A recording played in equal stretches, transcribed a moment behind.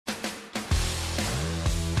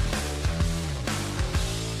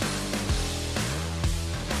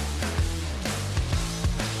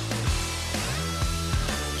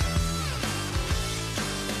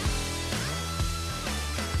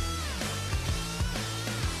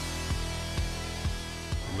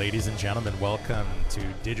Ladies and gentlemen, welcome to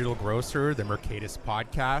Digital Grocer, the Mercatus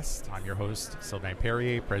podcast. I'm your host, Sylvain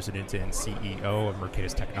Perrier, President and CEO of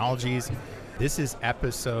Mercatus Technologies. This is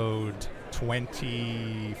episode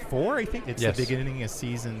 24, I think. It's the beginning of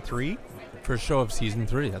season 3. First show of season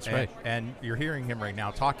 3, that's right. And you're hearing him right now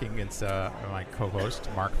talking. It's my co-host,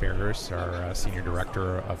 Mark Fergus, our Senior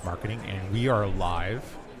Director of Marketing, and we are live.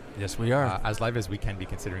 Yes, we are. As live as we can be,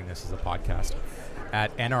 considering this is a podcast,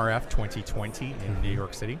 at NRF 2020 in New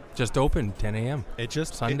York City. Just opened, 10 a.m.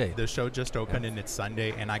 Sunday. The show just opened and it's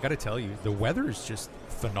Sunday, and I got to tell you, the weather is just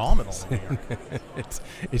phenomenal in New York.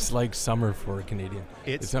 It's like summer for a Canadian.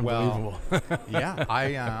 It's unbelievable. Yeah,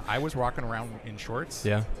 I was walking around in shorts.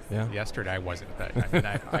 Yeah. Yesterday I wasn't.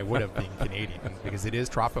 I would have been Canadian because it is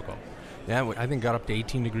tropical. Yeah, I think got up to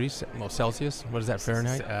 18 degrees Celsius. What is that,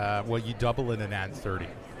 Fahrenheit? Well, you double it and add 30.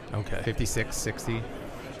 Okay. 56, 60.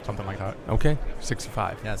 Something like that. Okay,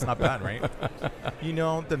 65. Yeah, it's not bad, right? You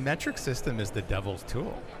know, the metric system is the devil's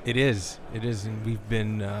tool. It is, and we've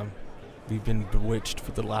been bewitched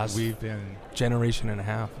for the last generation and a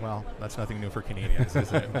half. Well, that's nothing new for Canadians,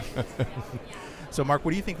 is it? So, Mark, what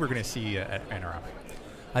do you think we're going to see at NRF?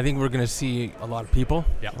 I think we're going to see a lot of people,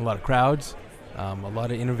 a lot of crowds, a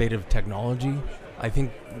lot of innovative technology. I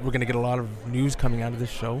think we're going to get a lot of news coming out of this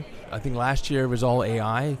show. I think last year was all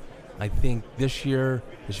AI. I think this year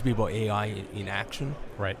it should be about AI in action.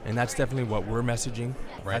 Right. And that's definitely what we're messaging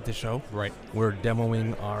at the show. Right. We're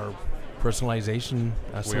demoing our personalization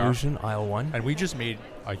solution, Aisle 1. And we just made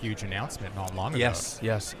a huge announcement not long ago.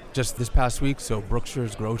 Yes. Just this past week, so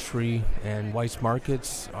Brookshire's Grocery and Weiss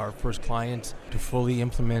Markets, our first clients to fully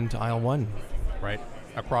implement Aisle 1. Right.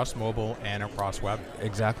 Across mobile and across web.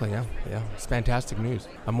 Exactly, yeah. It's fantastic news.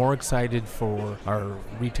 I'm more excited for our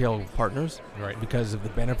retail partners because of the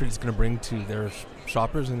benefit it's going to bring to their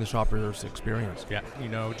shoppers and the shoppers' experience. Yeah, you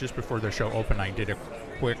know, just before the show opened, I did a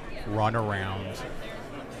quick run around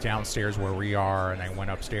downstairs where we are, and I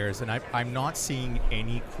went upstairs, and I'm not seeing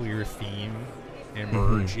any clear theme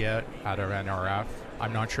emerge yet out of NRF.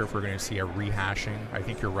 I'm not sure if we're going to see a rehashing. I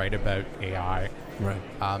think you're right about AI. Right.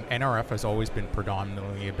 NRF has always been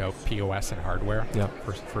predominantly about POS and hardware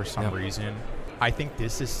for some reason. I think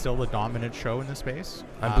this is still a dominant show in the space.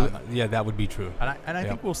 That would be true. And I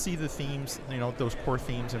think we'll see the themes, those core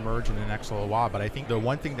themes emerge in the next little while. But I think the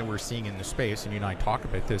one thing that we're seeing in the space, and you and I talk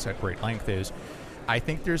about this at great length, is I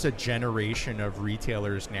think there's a generation of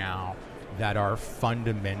retailers now that are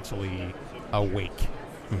fundamentally awake.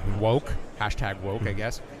 Woke, #woke, I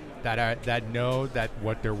guess, that know that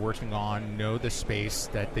what they're working on, know the space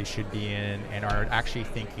that they should be in, and are actually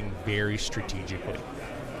thinking very strategically,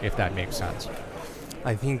 if that makes sense.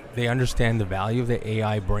 I think they understand the value that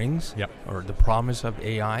AI brings, or the promise of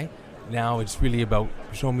AI. Now it's really about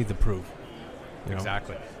show me the proof.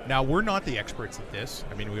 Exactly. Now, we're not the experts at this.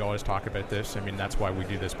 I mean, we always talk about this. I mean, that's why we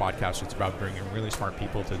do this podcast. It's about bringing really smart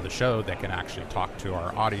people to the show that can actually talk to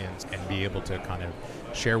our audience and be able to kind of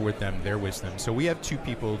share with them their wisdom. So we have two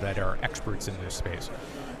people that are experts in this space.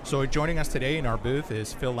 So joining us today in our booth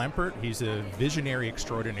is Phil Lempert. He's a visionary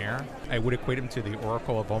extraordinaire. I would equate him to the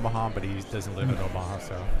Oracle of Omaha, but he doesn't live in Omaha.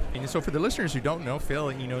 So for the listeners who don't know Phil,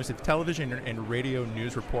 he's a television and radio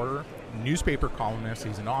news reporter, newspaper columnist.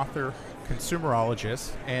 He's an author,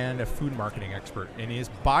 consumerologist, and a food marketing expert. And he is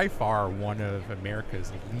by far one of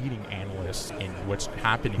America's leading analysts in what's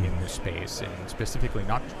happening in this space, and specifically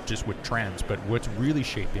not just with trends, but what's really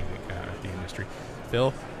shaping the industry.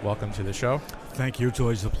 Phil, welcome to the show. Thank you. It's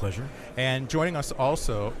always a pleasure. And joining us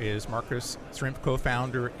also is Marcus Shrimp,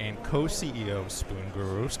 co-founder and co-CEO of Spoon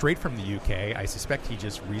Guru, straight from the UK. I suspect he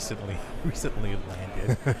just recently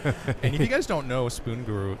landed. And if you guys don't know Spoon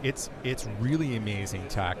Guru, it's really amazing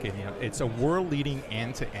tech. And, it's a world-leading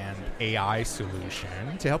end-to-end AI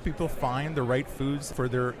solution to help people find the right foods for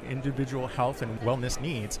their individual health and wellness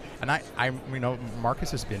needs. And I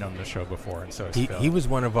Marcus has been on the show before, and so has Phil. He was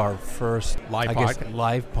one of our first live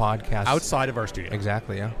podcasts outside of our studio.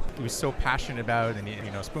 Exactly, yeah. He was so passionate about it,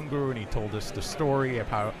 and Spoon Guru, and he told us the story of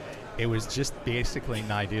how it was just basically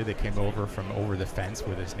an idea that came over from over the fence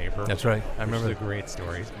with his neighbor. That's right. I remember the great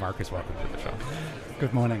story. Marcus, welcome to the show.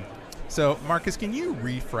 Good morning. So, Marcus, can you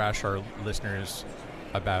refresh our listeners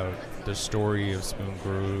about the story of Spoon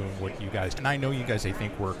Guru, what you guys, and I know you guys, I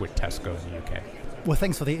think, work with Tesco in the UK. Well,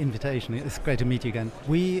 thanks for the invitation. It's great to meet you again.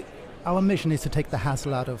 Our mission is to take the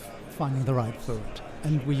hassle out of finding the right food,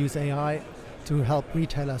 and we use AI to help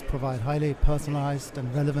retailers provide highly personalized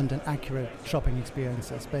and relevant and accurate shopping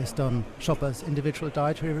experiences based on shoppers' individual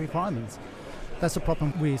dietary requirements. That's the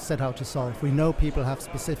problem we set out to solve. We know people have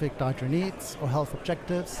specific dietary needs or health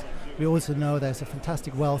objectives. We also know there's a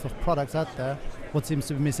fantastic wealth of products out there. What seems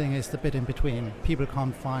to be missing is the bit in between. People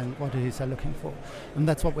can't find what it is they're looking for. And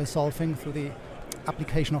that's what we're solving through the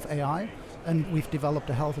application of AI. And we've developed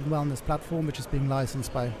a health and wellness platform which is being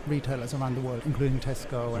licensed by retailers around the world, including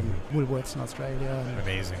Tesco and Woolworths in Australia.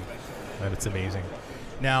 Amazing. That's amazing.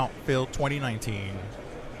 Now, Phil, 2019,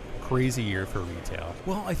 crazy year for retail.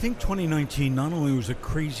 Well, I think 2019 not only was a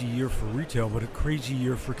crazy year for retail, but a crazy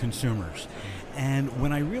year for consumers. And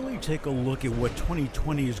when I really take a look at what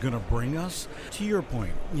 2020 is going to bring us, to your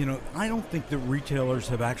point, I don't think that retailers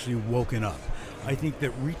have actually woken up. I think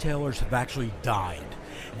that retailers have actually died.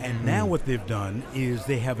 And now what they've done is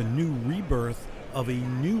they have a new rebirth of a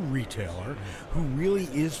new retailer who really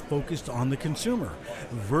is focused on the consumer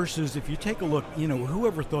versus if you take a look,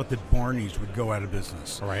 whoever thought that Barney's would go out of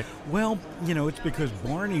business? Right. Well, it's because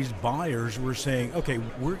Barney's buyers were saying, okay,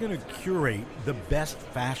 we're going to curate the best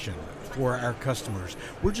fashion for our customers.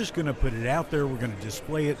 We're just going to put it out there, we're going to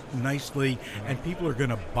display it nicely, and people are going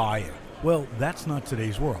to buy it. Well, that's not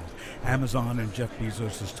today's world. Amazon and Jeff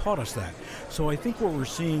Bezos has taught us that. So I think what we're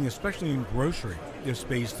seeing, especially in grocery, the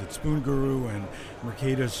space that Spoon Guru and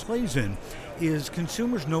Mercatus plays in, is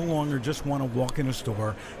consumers no longer just want to walk in a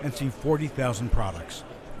store and see 40,000 products.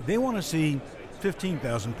 They want to see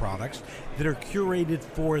 15,000 products that are curated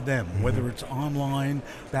for them, whether it's online,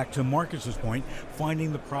 back to Marcus's point,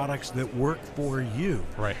 finding the products that work for you.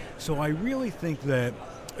 Right. So I really think that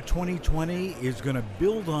 2020 is going to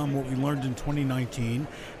build on what we learned in 2019,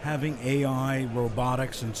 having AI,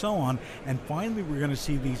 robotics, and so on, and finally we're going to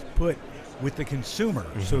see these put with the consumer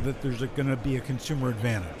so that there's going to be a consumer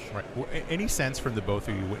advantage. Right. Well, any sense from the both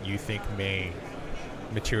of you what you think may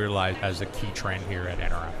materialize as a key trend here at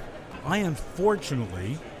NRF? I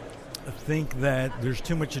unfortunately think that there's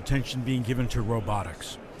too much attention being given to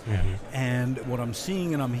robotics. And what I'm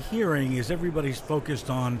seeing and I'm hearing is everybody's focused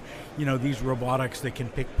on, these robotics that can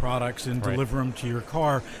pick products and deliver them to your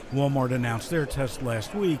car. Walmart announced their test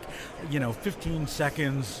last week. 15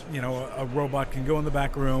 seconds, a robot can go in the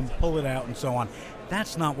back room, pull it out, and so on.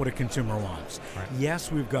 That's not what a consumer wants. Right.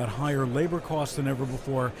 Yes, we've got higher labor costs than ever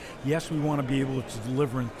before. Yes, we want to be able to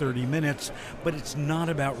deliver in 30 minutes, but it's not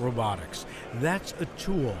about robotics. That's a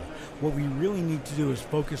tool. What we really need to do is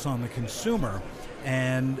focus on the consumer,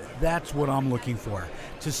 and that's what I'm looking for,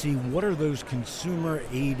 to see what are those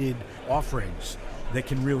consumer-aided offerings that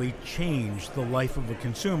can really change the life of a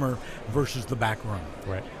consumer versus the back room.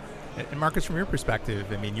 Right. And Marcus, from your perspective,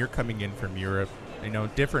 you're coming in from Europe,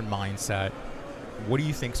 different mindset. What do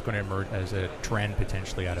you think is going to emerge as a trend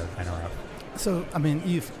potentially out of NRF? So,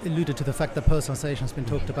 you've alluded to the fact that personalization has been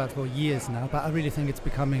talked about for years now, but I really think it's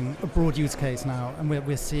becoming a broad use case now, and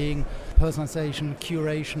we're seeing personalization,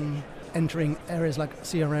 curation, entering areas like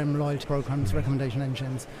CRM, loyalty programs, recommendation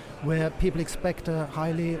engines, where people expect a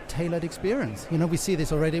highly tailored experience. We see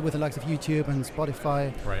this already with the likes of YouTube and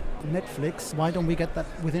Spotify, Netflix. Why don't we get that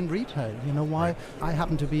within retail? Why I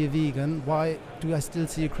happen to be a vegan, why do I still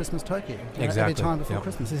see a Christmas turkey every time before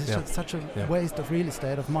Christmas? This is just such a waste of real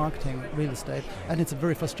estate, of marketing real estate, and it's a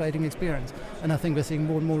very frustrating experience. And I think we're seeing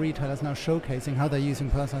more and more retailers now showcasing how they're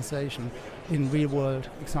using personalization in real-world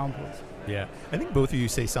examples. Yeah, I think both of you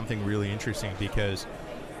say something really interesting because,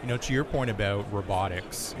 to your point about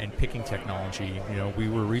robotics and picking technology, we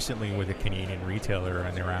were recently with a Canadian retailer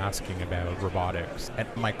and they were asking about robotics. And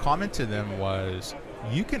my comment to them was,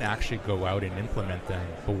 you can actually go out and implement them,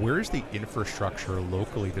 but where's the infrastructure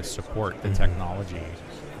locally to support the technology?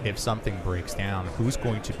 If something breaks down, who's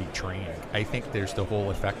going to be trained? I think there's the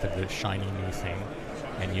whole effect of the shiny new thing,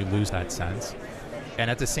 and you lose that sense. And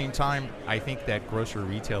at the same time, I think that grocery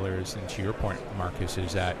retailers, and to your point, Marcus,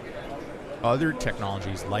 is that other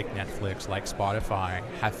technologies like Netflix, like Spotify,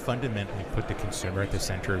 have fundamentally put the consumer at the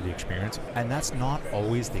center of the experience. And that's not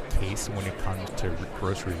always the case when it comes to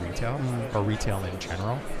grocery retail or retail in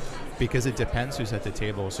general, because it depends who's at the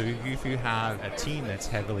table. So if you have a team that's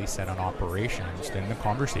heavily set on operations, then the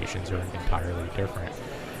conversations are entirely different.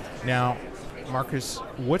 Now, Marcus,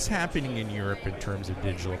 what's happening in Europe in terms of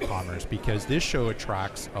digital commerce? Because this show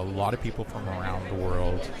attracts a lot of people from around the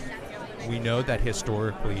world. We know that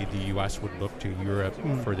historically the U.S. would look to Europe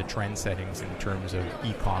for the trend settings in terms of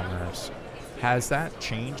e-commerce. Has that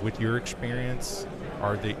changed with your experience?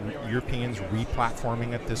 Are the Europeans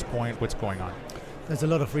re-platforming at this point? What's going on? There's a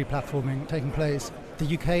lot of re-platforming taking place.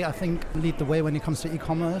 The UK, I think, lead the way when it comes to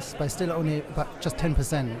e-commerce, but still only about just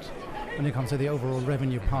 10%. When it comes to the overall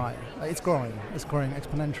revenue pie. It's growing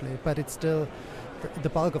exponentially, but it's still, the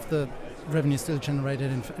bulk of the revenue is still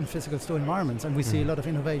generated in physical store environments, and we see a lot of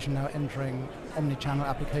innovation now entering omni-channel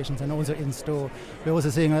applications and also in-store. We're also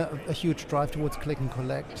seeing a huge drive towards click and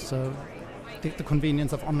collect, so the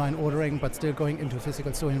convenience of online ordering, but still going into a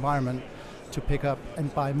physical store environment to pick up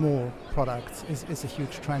and buy more products is a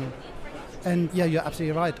huge trend. And yeah, you're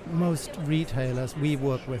absolutely right. Most retailers we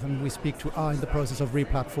work with and we speak to are in the process of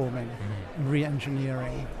re-platforming,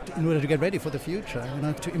 re-engineering, in order to get ready for the future,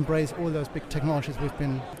 to embrace all those big technologies we've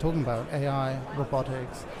been talking about, AI,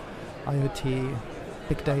 robotics, IoT,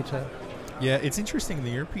 big data. Yeah, it's interesting. The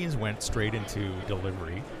Europeans went straight into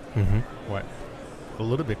delivery. What? A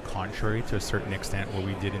little bit contrary to a certain extent what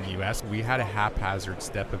we did in the US. We had a haphazard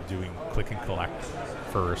step of doing click and collect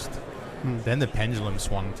first. Then the pendulum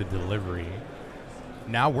swung to delivery.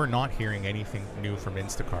 Now we're not hearing anything new from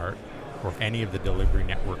Instacart or any of the delivery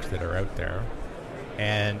networks that are out there.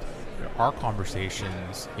 And our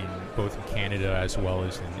conversations in both in Canada as well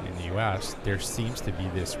as in the US, there seems to be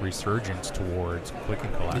this resurgence towards click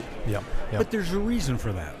and collect. Yep. But there's a reason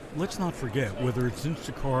for that. Let's not forget, whether it's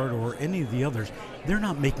Instacart or any of the others, they're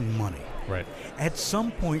not making money. Right. At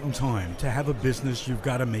some point in time, to have a business, you've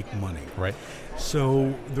got to make money. Right.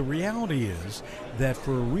 So the reality is that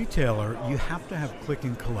for a retailer, you have to have click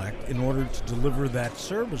and collect in order to deliver that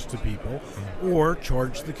service to people or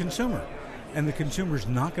charge the consumer. And the consumer's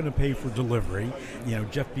not going to pay for delivery.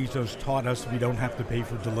 Jeff Bezos taught us we don't have to pay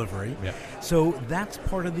for delivery. Yeah. So that's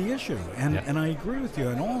part of the issue. And I agree with you.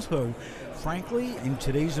 And also, frankly, in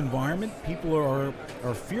today's environment, people are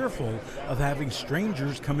fearful of having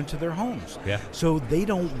strangers come into their homes. Yeah. So they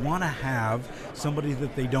don't want to have somebody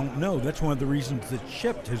that they don't know. That's one of the reasons that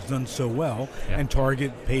Shipt has done so well, and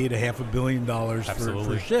Target paid $500 million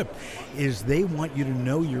for Shipt, is they want you to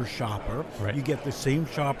know your shopper. Right. You get the same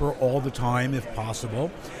shopper all the time if possible.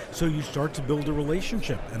 So you start to build a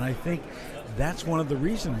relationship. And I think that's one of the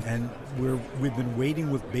reasons, and we've been waiting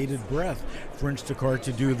with bated breath for Instacart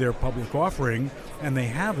to do their public offering, and they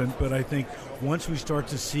haven't. But I think once we start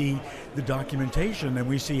to see the documentation and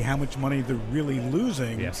we see how much money they're really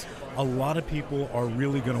losing, a lot of people are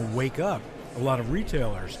really going to wake up, a lot of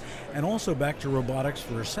retailers. And also back to robotics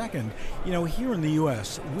for a second, here in the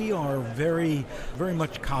U.S., we are very, very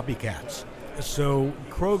much copycats. So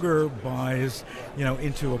Kroger buys,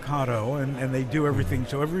 into Ocado, and they do everything.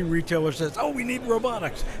 So every retailer says, oh, we need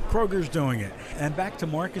robotics. Kroger's doing it. And back to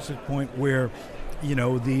Marcus's point where,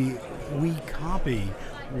 we copy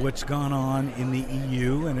what's gone on in the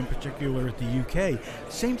EU and in particular at the UK.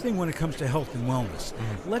 Same thing when it comes to health and wellness.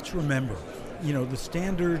 Let's remember, the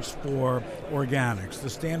standards for organics, the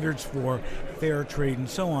standards for fair trade and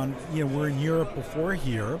so on, we're in Europe before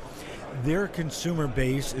here. Their consumer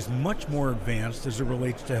base is much more advanced as it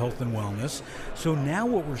relates to health and wellness. So now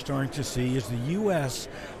what we're starting to see is the U.S.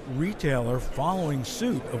 retailer following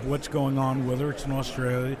suit of what's going on, whether it's in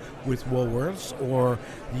Australia with Woolworths or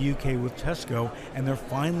the U.K. with Tesco, and they're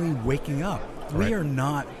finally waking up. Right. We are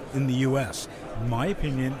not in the U.S., in my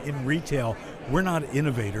opinion, in retail, we're not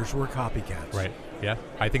innovators, we're copycats. Right. Yeah,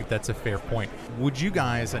 I think that's a fair point. Would you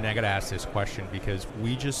guys, and I got to ask this question because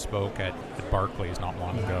we just spoke at Barclays not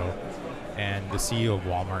long ago, and the CEO of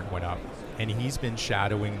Walmart went up, and he's been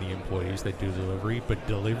shadowing the employees that do delivery, but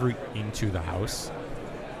delivery into the house,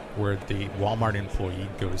 where the Walmart employee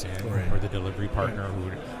goes in, or the delivery partner,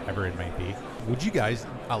 whoever it might be. Would you guys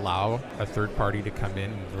allow a third party to come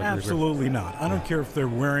in and deliver? Absolutely not. I don't care if they're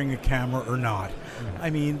wearing a camera or not.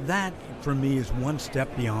 I mean, that for me is one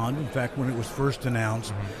step beyond. In fact, when it was first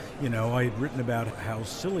announced, I had written about how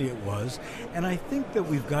silly it was. And I think that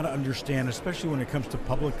we've got to understand, especially when it comes to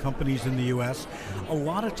public companies in the U.S., a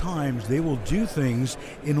lot of times they will do things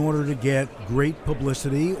in order to get great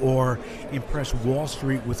publicity or impress Wall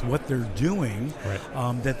Street with what they're doing,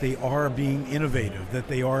 that they are being innovative, that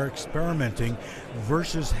they are experimenting,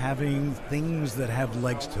 versus having things that have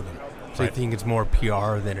legs to them. So I think it's more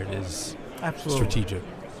PR than it is strategic.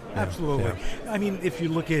 Absolutely. Yeah. I mean, if you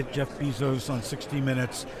look at Jeff Bezos on 60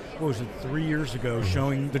 Minutes, what was it, 3 years ago,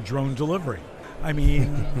 showing the drone delivery. I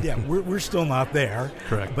mean, we're still not there.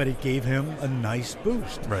 Correct. But it gave him a nice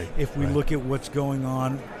boost. Right. If we look at what's going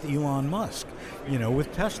on with Elon Musk,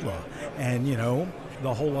 with Tesla, and,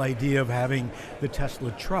 the whole idea of having the Tesla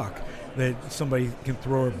truck that somebody can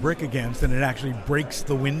throw a brick against and it actually breaks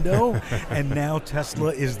the window, and now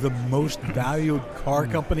Tesla is the most valued car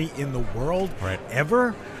company in the world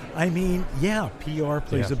ever. I mean, PR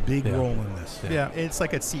plays a big role in this. Yeah, it's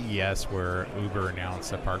like at CES where Uber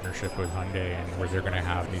announced a partnership with Hyundai and where they're going to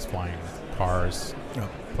have these flying cars,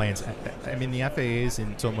 planes. I mean, the FAA is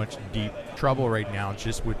in so much deep trouble right now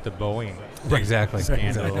just with the Boeing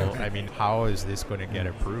scandal. I mean, how is this going to get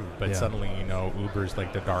approved? But suddenly, Uber's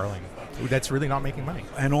like the darling. That's really not making money.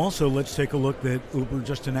 And also, let's take a look that Uber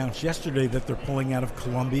just announced yesterday that they're pulling out of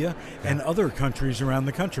Colombia and other countries around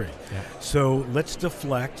the country. So let's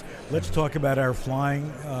deflect Let's talk about our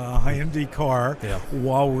flying Hyundai car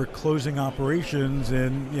while we're closing operations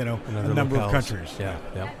in a number of countries. Yeah.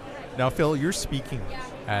 Now, Phil, you're speaking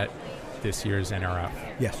at this year's NRF.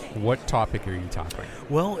 Yes. What topic are you talking?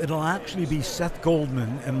 Well, it'll actually be Seth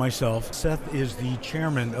Goldman and myself. Seth is the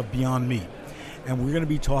chairman of Beyond Meat, and we're going to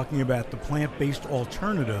be talking about the plant-based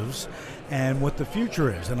alternatives and what the future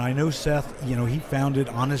is. And I know Seth, he founded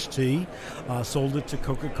Honest Tea, sold it to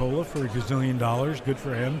Coca-Cola for $1 gazillion. Good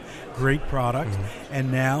for him. Great product. Mm-hmm. And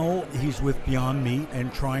now he's with Beyond Meat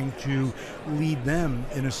and trying to lead them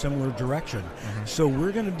in a similar direction. Mm-hmm. So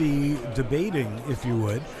we're going to be debating, if you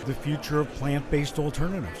would, the future of plant-based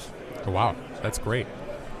alternatives. Oh, wow. That's great.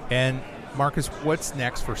 And Marcus, what's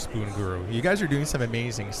next for Spoon Guru? You guys are doing some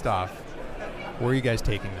amazing stuff. Where are you guys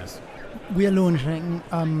taking this? We are launching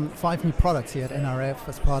 5 new products here at NRF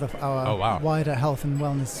as part of our wider health and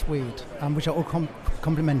wellness suite, which are all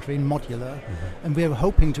complementary and modular. Mm-hmm. And we are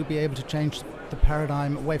hoping to be able to change the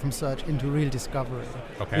paradigm away from search into real discovery,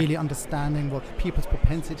 really understanding what people's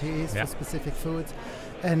propensity is for specific foods.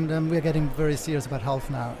 And we're getting very serious about health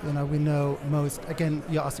now. We know again,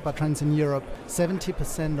 you asked about trends in Europe,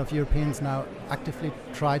 70% of Europeans now actively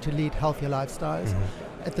try to lead healthier lifestyles. Mm-hmm.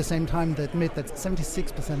 At the same time, they admit that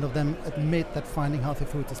 76% of them admit that finding healthy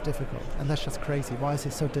foods is difficult. And that's just crazy. Why is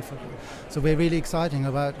it so difficult? So we're really excited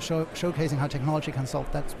about showcasing how technology can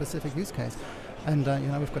solve that specific use case. And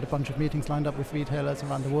we've got a bunch of meetings lined up with retailers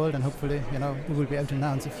around the world, and hopefully we will be able to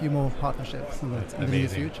announce a few more partnerships in the near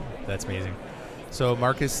future. That's amazing. So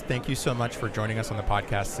Marcus, thank you so much for joining us on the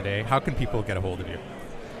podcast today. How can people get a hold of you?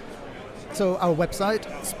 So our website,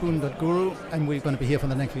 spoon.guru, and we're going to be here for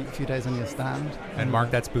the next few days on your stand. And Mark,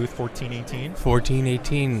 that's booth 1418?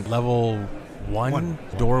 1418, level 1,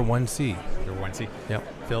 door 1C. Door 1C.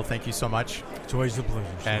 Yep. Phil, thank you so much. It's always a pleasure.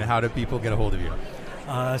 And how do people get a hold of you?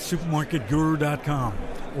 Supermarketguru.com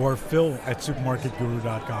or Phil at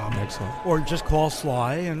supermarketguru.com. Excellent. Or just call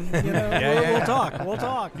Sly and we'll talk. We'll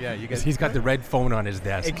talk. Yeah, you guys. He's got the red phone on his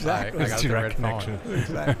desk. Exactly. I got the red connection.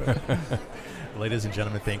 Exactly. Ladies and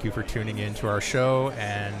gentlemen, thank you for tuning in to our show,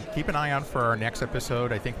 and keep an eye out for our next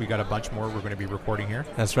episode. I think we got a bunch more we're going to be recording here.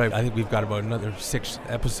 That's right. I think we've got about another 6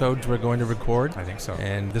 episodes we're going to record. I think so.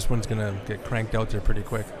 And this one's going to get cranked out there pretty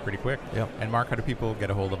quick. Yep. And Mark, how do people get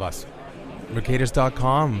a hold of us?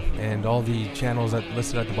 Mercatus.com and all the channels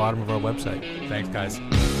listed at the bottom of our website. Thanks, guys.